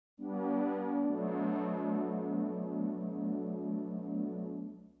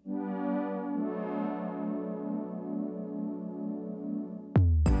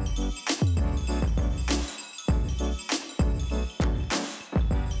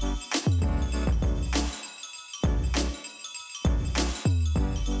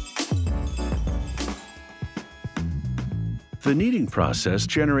The kneading process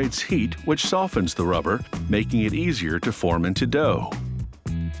generates heat which softens the rubber, making it easier to form into dough.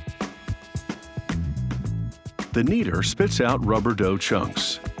 The kneader spits out rubber dough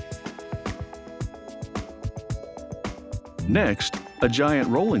chunks. Next, a giant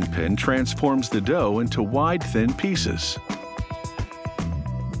rolling pin transforms the dough into wide, thin pieces.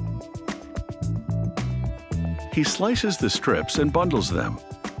 He slices the strips and bundles them.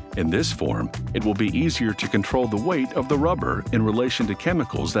 In this form, it will be easier to control the weight of the rubber in relation to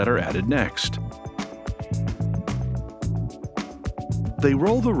chemicals that are added next. They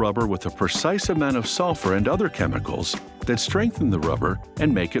roll the rubber with a precise amount of sulfur and other chemicals that strengthen the rubber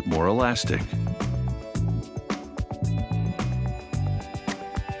and make it more elastic.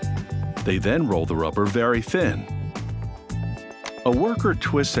 They then roll the rubber very thin. A worker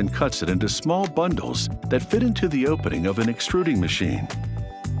twists and cuts it into small bundles that fit into the opening of an extruding machine.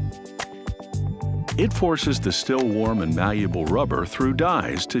 It forces the still warm and malleable rubber through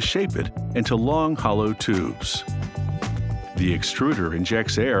dies to shape it into long, hollow tubes. The extruder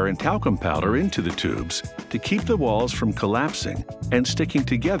injects air and talcum powder into the tubes to keep the walls from collapsing and sticking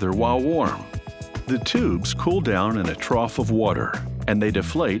together while warm. The tubes cool down in a trough of water, and they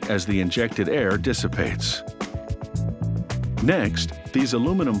deflate as the injected air dissipates. Next, these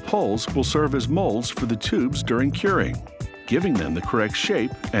aluminum poles will serve as molds for the tubes during curing, giving them the correct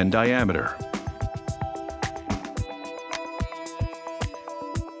shape and diameter.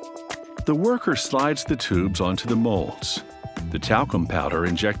 The worker slides the tubes onto the molds. The talcum powder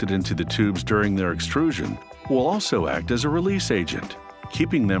injected into the tubes during their extrusion will also act as a release agent,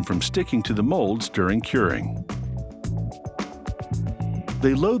 keeping them from sticking to the molds during curing.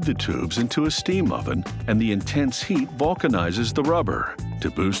 They load the tubes into a steam oven, and the intense heat vulcanizes the rubber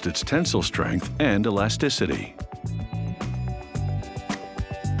to boost its tensile strength and elasticity.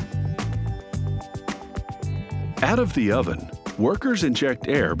 Out of the oven, workers inject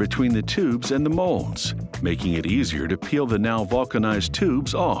air between the tubes and the molds, making it easier to peel the now vulcanized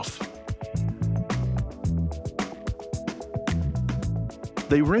tubes off.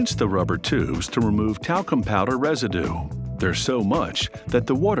 They rinse the rubber tubes to remove talcum powder residue. There's so much that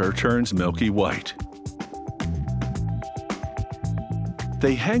the water turns milky white.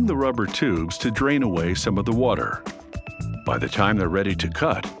 They hang the rubber tubes to drain away some of the water. By the time they're ready to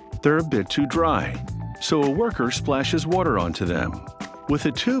cut, they're a bit too dry, so a worker splashes water onto them. With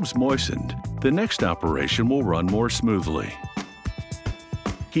the tubes moistened, the next operation will run more smoothly.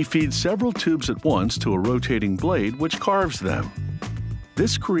 He feeds several tubes at once to a rotating blade which carves them.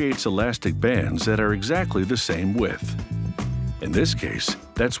 This creates elastic bands that are exactly the same width. In this case,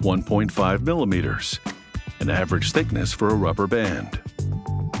 that's 1.5 millimeters, an average thickness for a rubber band.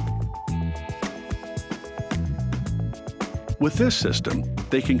 With this system,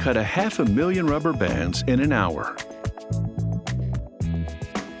 they can cut 500,000 rubber bands in an hour.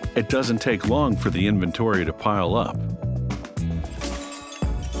 It doesn't take long for the inventory to pile up.